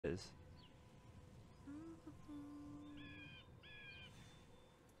is.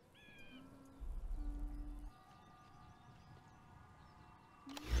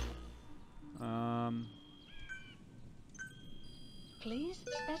 Please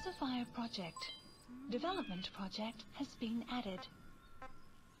specify a project. Development project has been added.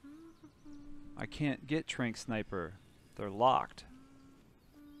 I can't get Trank Sniper. They're locked.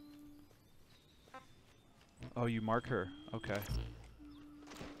 Oh, you mark her. Okay.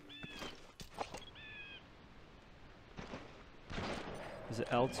 Is it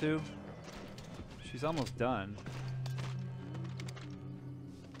L2? She's almost done.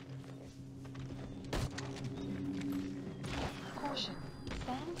 Caution.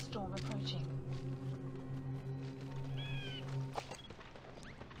 Sandstorm approaching.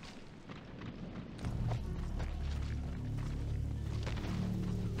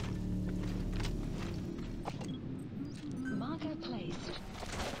 Marker placed.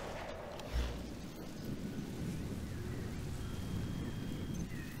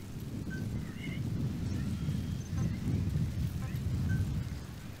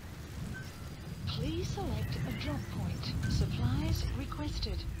 Please select a drop point. Supplies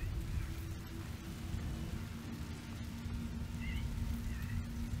requested.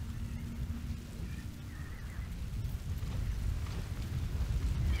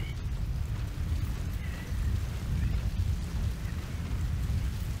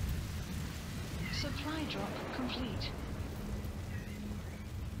 Supply drop complete.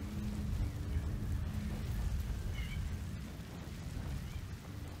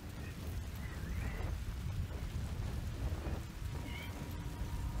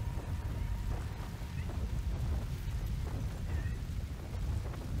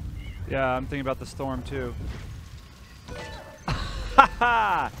 Yeah, I'm thinking about the storm too.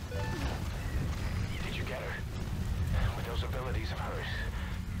 Ha! Did you get her? With those abilities of hers?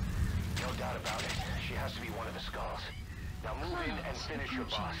 No doubt about it. She has to be one of the Skulls. Now move in and finish your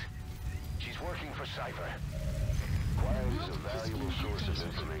boss. She's working for Cypher. Quiet is a valuable source of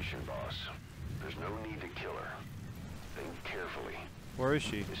information, boss. There's no need to kill her. Think carefully. Where is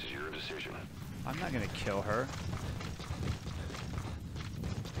she? This is your decision. I'm not gonna kill her.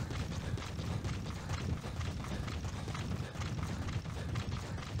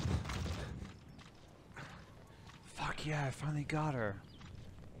 Fuck yeah, I finally got her.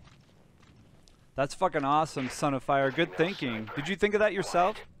 That's fucking awesome, Son of Fire. Good thinking. Did you think of that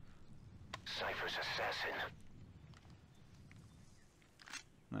yourself? Cypher's assassin.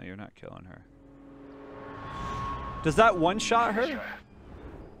 No, you're not killing her. Does that one-shot her?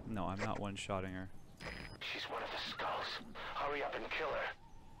 No, I'm not one-shotting her. She's one of the Skulls. Hurry up and kill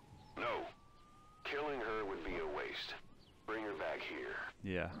her. No. Killing her would be a waste. Bring her back here.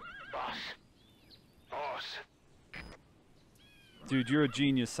 Yeah. Boss. Boss! Dude, you're a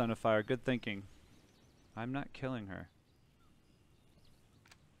genius, Son of Fire. Good thinking. I'm not killing her.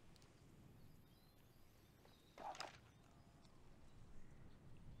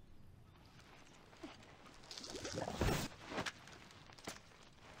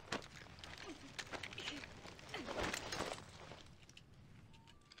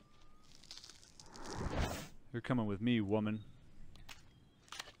 You're coming with me, woman.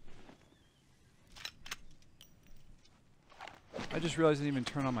 I just realized I didn't even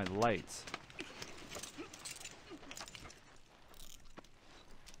turn on my lights.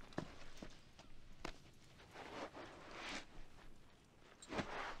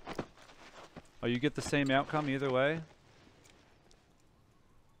 Oh, you get the same outcome either way?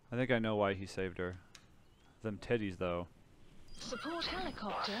 I think I know why he saved her. Them teddies, though. Support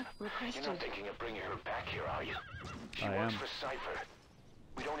helicopter requested. You're not thinking of bringing her back here, are you? She I works am. for Cypher.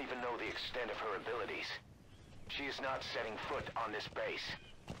 We don't even know the extent of her abilities. She is not setting foot on this base.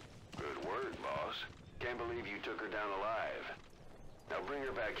 Good word, boss. Can't believe you took her down alive. Now bring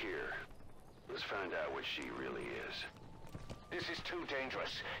her back here. Let's find out what she really is. This is too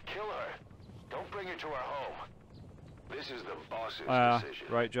dangerous. Kill her. Don't bring her to our home. This is the boss's decision.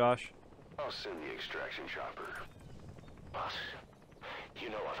 Right, Josh? I'll send the extraction chopper. Boss, you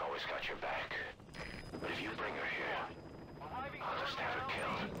know I've always got your back. But if you bring her here, I'll just have her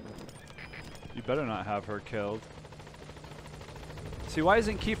killed. You better not have her killed. See, why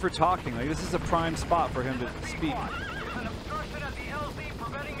isn't Kiefer talking? Like, this is a prime spot for him to speak. There's an obstruction at the LZ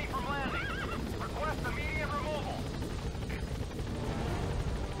preventing me from landing. Request immediate removal.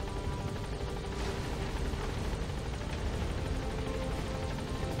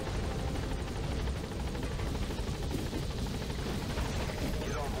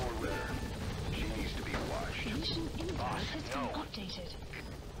 Get on board with her. She needs to be watched. Mission info has been updated.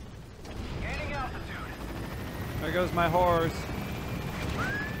 Gaining altitude. There goes my horse.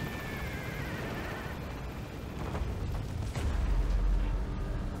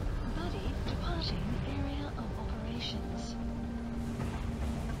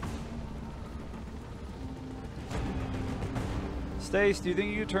 Stace, do you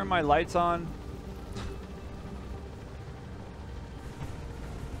think you could turn my lights on?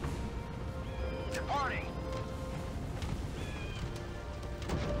 Departing.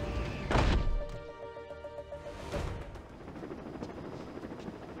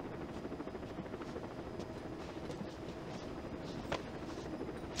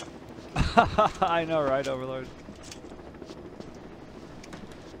 I know, right, Overlord?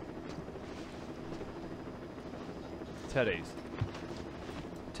 Teddies.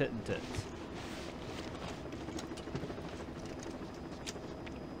 Tit and tits.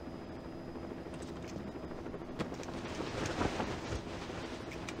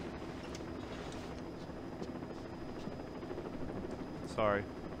 Sorry.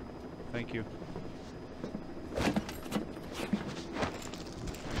 Thank you.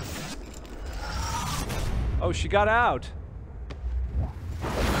 Oh, she got out.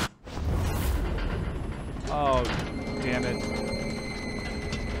 Oh, damn it.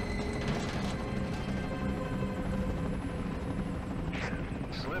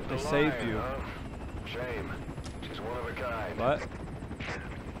 Slipped I a saved line, you. Huh? Shame. She's one of a kind. What?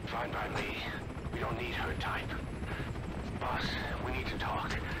 Fine by me. We don't need her type. Boss, we need to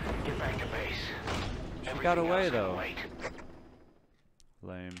talk. Get back to base. She got away, Everything else can though. wait.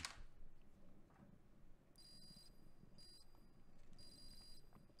 Lame.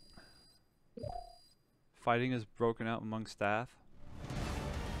 Fighting is broken out among staff.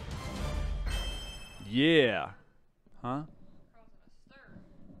 Yeah. Huh?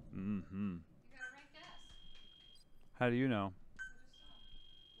 Mm-hmm. How do you know?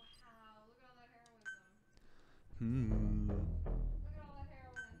 Hmm.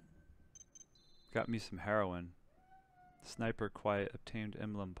 Got me some heroin. Sniper quiet obtained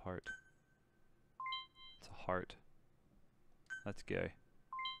emblem part. It's a heart. That's gay.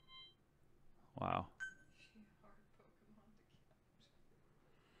 Wow.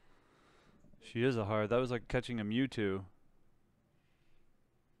 She is a hard. That was like catching a Mewtwo.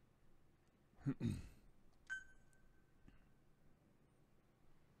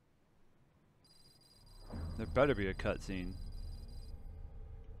 There better be a cutscene.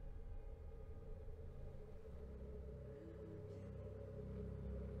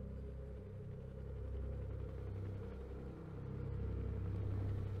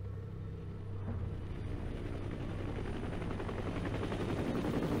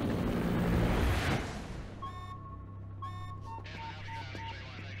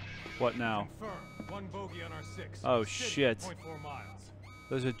 What now? Confirm. One bogey on our 6. Oh, City, shit. 0.4 miles.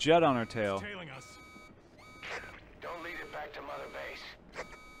 There's a jet on her tail. Tailing us. Don't lead it back to Mother Base.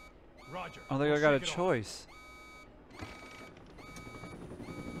 Roger. I think I We'll got a shake it off. choice.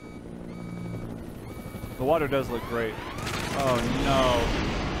 The water does look great. Oh no.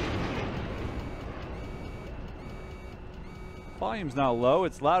 Volume's not low,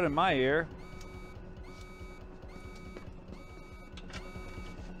 it's loud in my ear.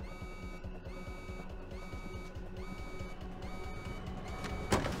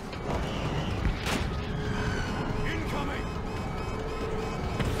 Incoming.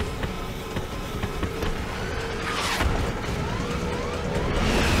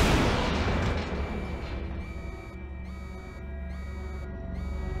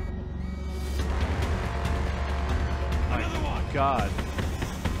 Another one. God.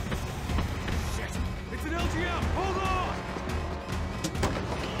 Shit. It's an LGM. Hold on.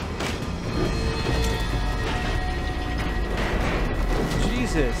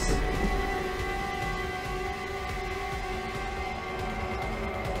 Jesus.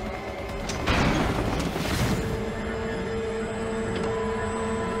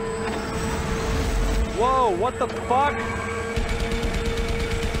 Whoa, what the fuck?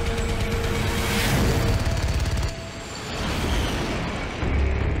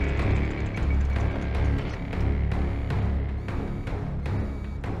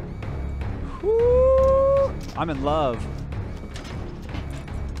 Woo! I'm in love.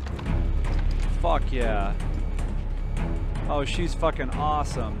 Fuck yeah. Oh, she's fucking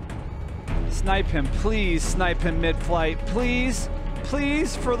awesome. Snipe him, please. Snipe him mid-flight, please.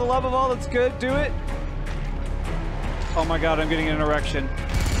 Please, for the love of all that's good, do it. Oh my god, I'm getting an erection.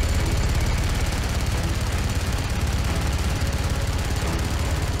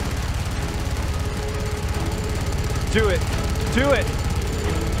 Do it. Do it.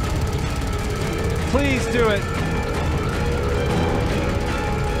 Please do it.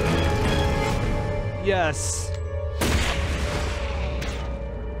 Yes.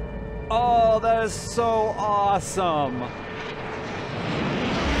 Oh, that is so awesome.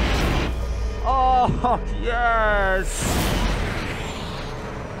 Oh, yes.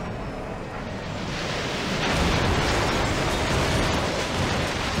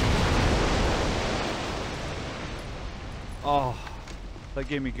 Oh, that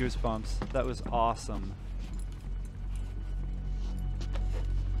gave me goosebumps. That was awesome.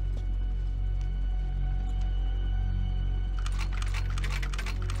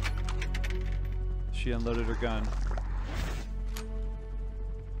 She unloaded her gun.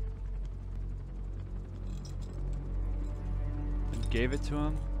 And gave it to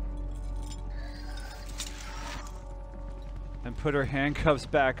him. And put her handcuffs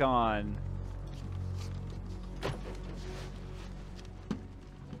back on.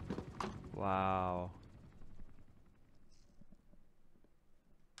 Wow.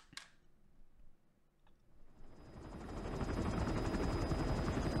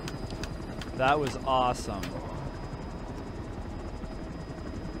 That was awesome.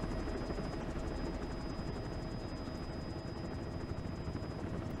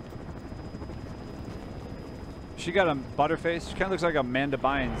 She got a butterface. She kind of looks like Amanda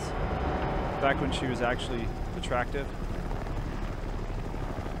Bynes back when she was actually attractive.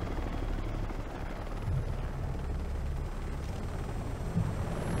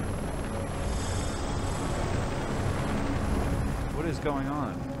 What is going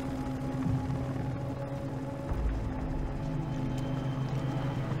on?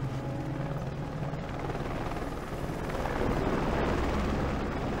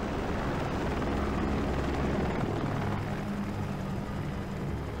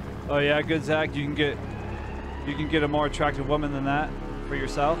 Oh yeah, good Zach. You can get a more attractive woman than that for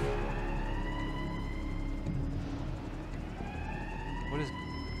yourself. What is?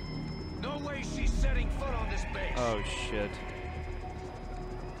 No way she's setting foot on this base. Oh shit.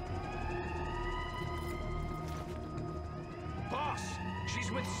 Boss, she's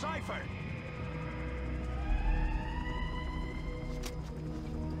with Cypher.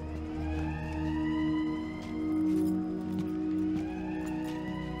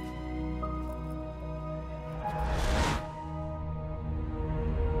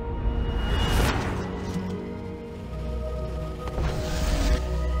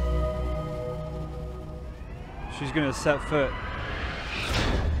 She's gonna set foot.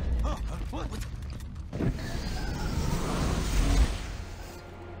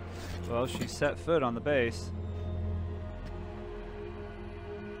 Well, she set foot on the base.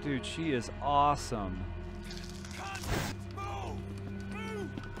 Dude, she is awesome.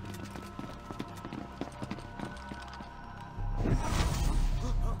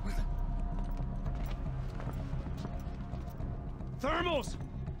 Thermals!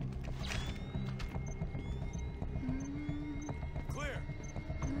 Clear.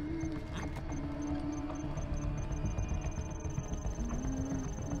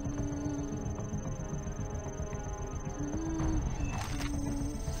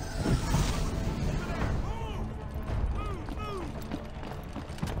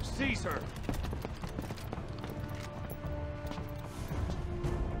 Seize her.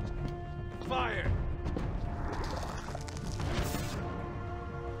 Fire.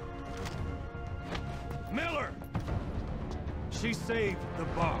 Miller! She saved the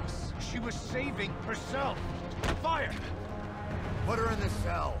boss. She was saving herself. Fire! Put her in the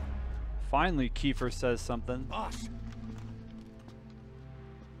cell. Finally, Kiefer says something. Boss!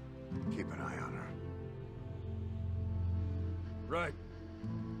 Keep an eye on her. Right.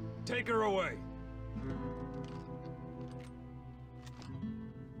 Take her away.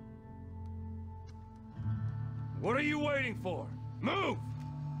 What are you waiting for? Move!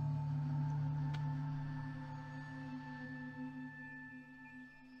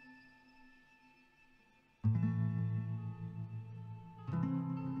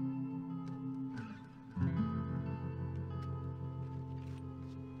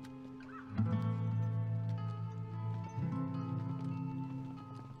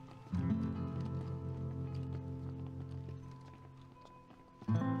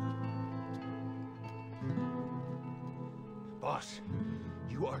 Boss,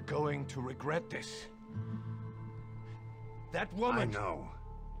 you are going to regret this. That woman... I know.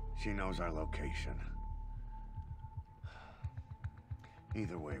 She knows our location.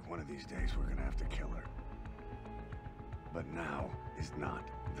 Either way, one of these days we're gonna have to kill her. But now is not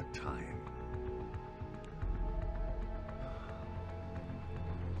the time.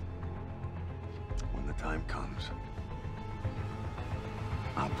 When the time comes,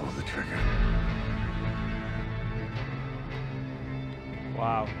 I'll pull the trigger.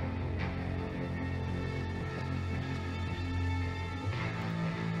 Wow.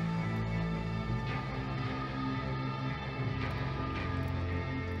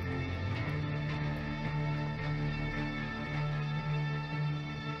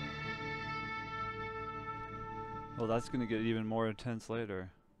 Well, that's gonna get even more intense later.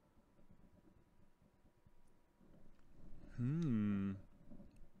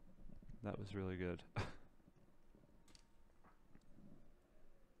 That was really good.